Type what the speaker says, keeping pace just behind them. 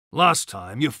Last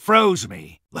time you froze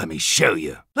me. Let me show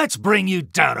you. Let's bring you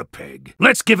down a peg.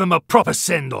 Let's give him a proper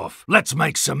send-off. Let's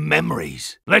make some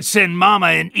memories. Let's send Mama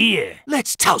an ear.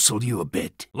 Let's tousle you a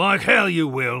bit. Like hell you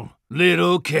will.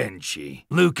 Little Kenshi.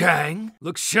 Liu Kang.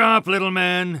 Look sharp, little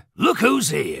man. Look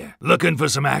who's here. Looking for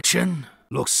some action?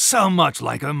 Looks so much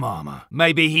like her mama.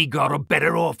 Maybe he got a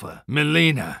better offer.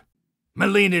 Melina.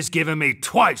 Melina's given me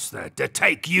twice that to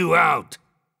take you out.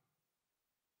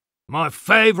 My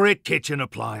favorite kitchen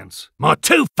appliance. My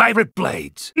 2 favorite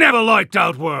blades. Never liked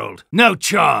Outworld. No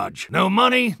charge. No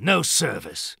money, no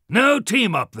service. No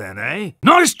team up then, eh?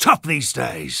 Not as tough these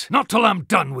days. Not till I'm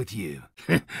done with you.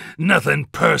 Nothing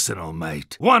personal,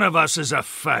 mate. One of us is a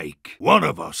fake. One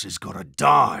of us is gonna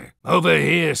die. Over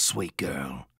here, sweet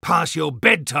girl. Past your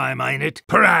bedtime, ain't it?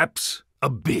 Perhaps. A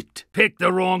bit. Picked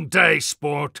the wrong day,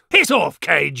 sport. Piss off,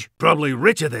 Cage. Probably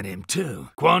richer than him, too.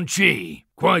 Quan Chi.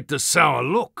 Quite the sour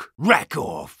look. Rack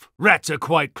off. Rats are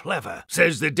quite clever,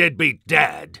 says the deadbeat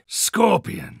dad.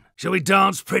 Scorpion. Shall we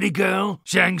dance, pretty girl?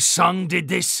 Shang Tsung did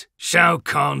this. Shao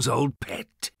Kahn's old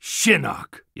pet.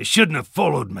 Shinnok. You shouldn't have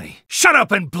followed me. Shut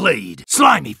up and bleed.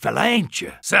 Slimy fella, ain't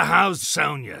you? So how's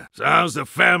Sonia? So how's the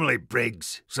family,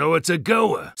 Briggs? So it's a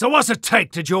goer. So what's it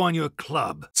take to join your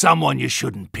club? Someone you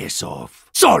shouldn't piss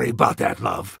off. Sorry about that,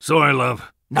 love. Sorry,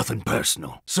 love. Nothing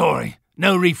personal. Sorry.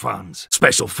 No refunds.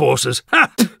 Special forces.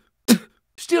 Ha!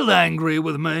 Still angry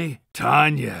with me?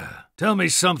 Tanya, tell me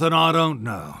something I don't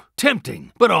know.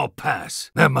 Tempting, but I'll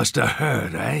pass. That must have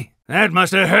hurt, eh? That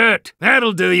must have hurt.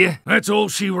 That'll do you. That's all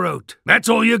she wrote. That's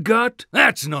all you got?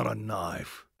 That's not a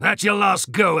knife. That's your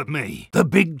last go at me. The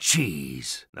big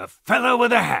cheese. The fellow with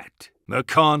the hat. The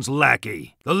Khan's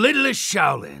lackey. The littlest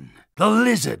Shaolin. The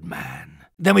lizard man.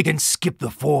 Then we can skip the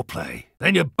foreplay.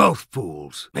 Then you're both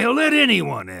fools. They'll let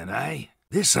anyone in, eh?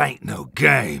 This ain't no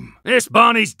game. This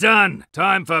Barney's done.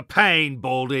 Time for pain,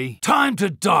 Baldy. Time to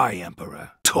die,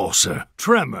 Emperor. Tosser.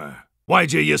 Tremor.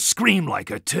 Why'd you scream like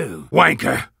her, too?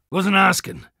 Wanker. Wasn't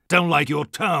asking. Don't like your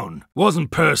tone.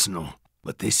 Wasn't personal.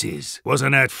 But this is.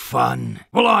 Wasn't that fun?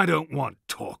 Well, I don't want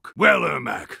talk. Well,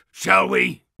 Ermac, shall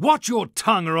we? Watch your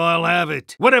tongue or I'll have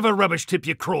it. Whatever rubbish tip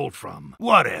you crawled from.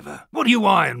 Whatever. What are you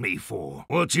eyeing me for?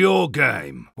 What's your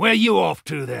game? Where you off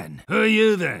to then? Who are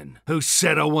you then? Who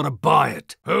said I want to buy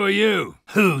it? Who are you?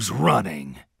 Who's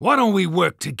running? Why don't we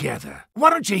work together?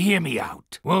 Why don't you hear me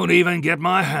out? Won't even get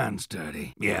my hands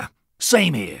dirty. Yeah.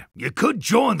 Same here. You could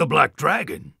join the Black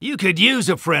Dragon. You could use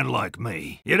a friend like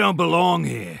me. You don't belong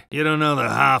here. You don't know the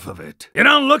half of it. You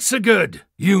don't look so good.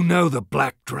 You know the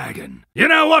Black Dragon. You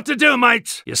know what to do,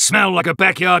 mates. You smell like a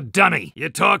backyard dummy. You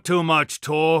talk too much,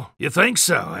 Tor. You think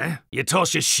so, eh? You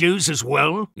toss your shoes as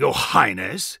well? Your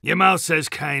Highness? Your mouth says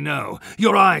Kano.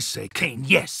 Your eyes say Kane,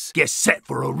 yes. You're set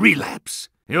for a relapse.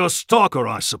 You're a stalker,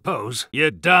 I suppose. You're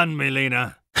done,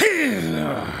 Melina.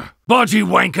 Bodgy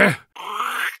wanker.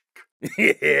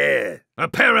 Yeah, a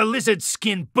pair of lizard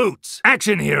skin boots.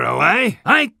 Action hero, eh?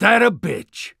 Ain't that a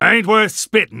bitch? Ain't worth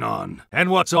spitting on. And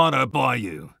what's honor by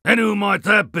you? And who might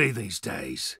that be these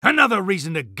days? Another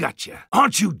reason to gut you.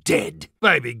 Aren't you dead?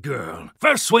 Baby girl,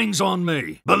 first swing's on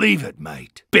me. Believe it,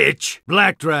 mate. Bitch.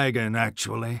 Black Dragon,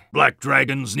 actually. Black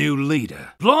Dragon's new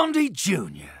leader. Blondie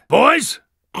Jr. Boys?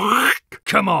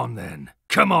 Come on, then.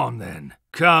 Come on, then.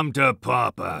 Come to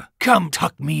Papa. Come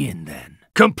tuck me in, then.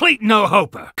 Complete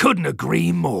no-hoper. Couldn't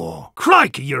agree more.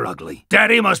 Crikey, you're ugly.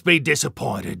 Daddy must be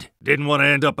disappointed. Didn't want to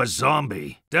end up a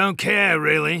zombie. Don't care,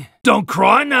 really. Don't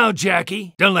cry now,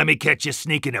 Jackie. Don't let me catch you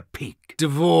sneaking a peek.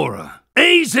 Devora.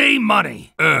 Easy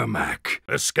money. Ermac.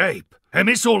 Escape. And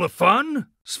miss all the fun?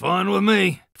 It's fine with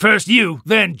me. First you,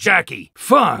 then Jackie.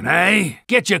 Fun, eh?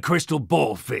 Get your crystal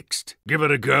ball fixed. Give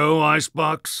it a go,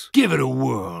 Icebox. Give it a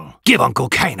whirl. Give Uncle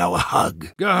Kano a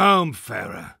hug. Go home,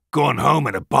 Farrah. Going home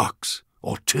in a box.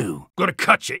 Or 2. Gonna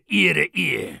cut you ear to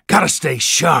ear. Gotta stay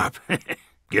sharp.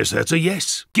 Guess that's a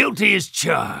yes. Guilty as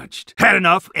charged. Had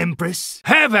enough, Empress?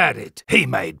 Have at it. He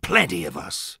made plenty of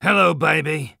us. Hello,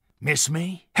 baby. Miss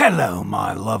me? Hello,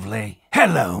 my lovely.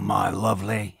 Hello, my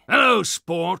lovely. Hello,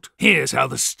 sport. Here's how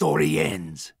the story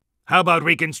ends. How about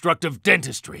reconstructive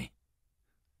dentistry?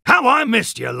 How I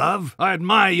missed you, love. I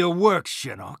admire your work,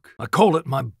 Shinnok. I call it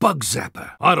my bug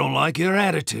zapper. I don't like your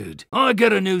attitude. I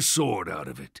get a new sword out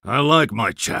of it. I like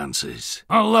my chances.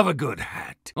 I love a good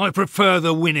hat. I prefer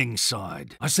the winning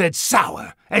side. I said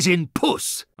sour, as in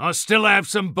puss. I still have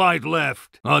some bite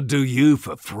left. I'll do you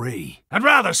for free. I'd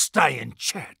rather stay and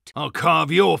chat. I'll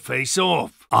carve your face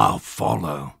off. I'll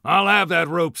follow. I'll have that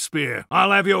rope spear.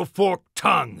 I'll have your forked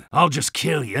tongue. I'll just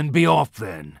kill you and be off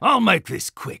then. I'll make this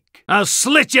quick. I'll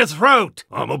slit your throat.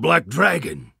 I'm a Black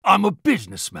Dragon. I'm a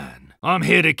businessman. I'm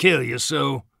here to kill you,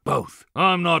 so both.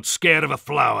 I'm not scared of a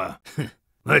flower.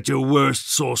 At your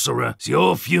worst, sorcerer, it's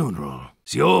your funeral.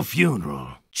 It's your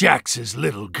funeral. Jax's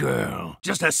little girl.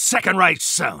 Just a second-rate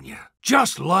Sonya.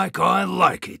 Just like I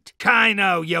like it.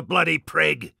 Kano, you bloody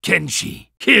prig. Kenshi.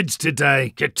 Kids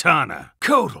today. Katana.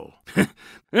 Kotal.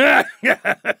 Yeah.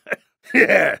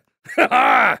 Yeah.